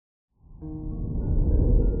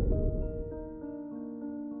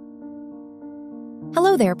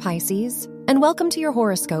Hello there, Pisces, and welcome to your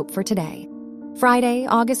horoscope for today, Friday,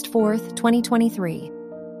 August 4th, 2023.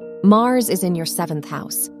 Mars is in your 7th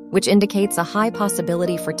house, which indicates a high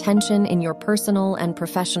possibility for tension in your personal and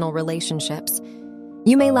professional relationships.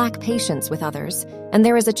 You may lack patience with others, and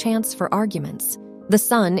there is a chance for arguments. The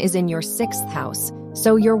Sun is in your 6th house,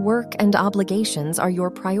 so your work and obligations are your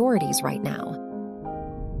priorities right now.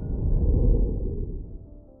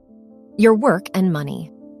 Your work and money.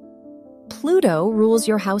 Pluto rules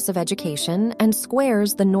your house of education and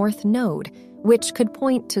squares the North Node, which could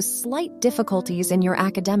point to slight difficulties in your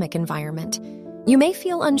academic environment. You may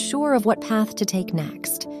feel unsure of what path to take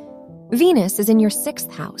next. Venus is in your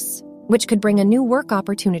 6th house, which could bring a new work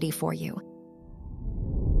opportunity for you.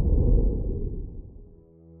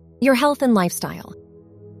 Your health and lifestyle.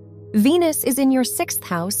 Venus is in your 6th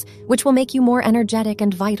house, which will make you more energetic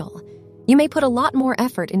and vital. You may put a lot more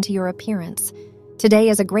effort into your appearance. Today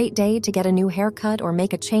is a great day to get a new haircut or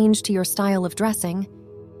make a change to your style of dressing.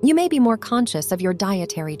 You may be more conscious of your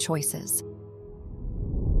dietary choices.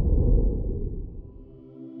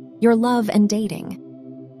 Your love and dating.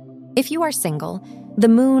 If you are single, the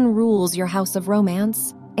moon rules your house of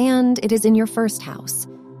romance, and it is in your 1st house,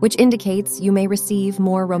 which indicates you may receive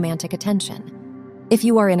more romantic attention. If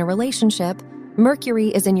you are in a relationship, Mercury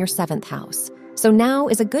is in your 7th house, so now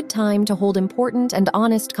is a good time to hold important and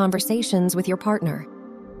honest conversations with your partner.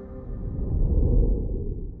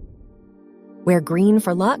 Wear green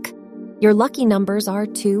for luck. Your lucky numbers are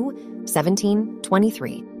 2, 17,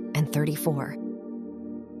 23, and 34.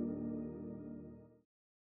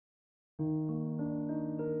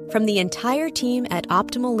 From the entire team at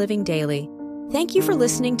Optimal Living Daily, thank you for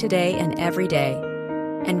listening today and every day.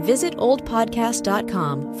 And visit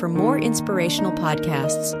oldpodcast.com for more inspirational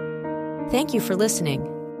podcasts. Thank you for listening.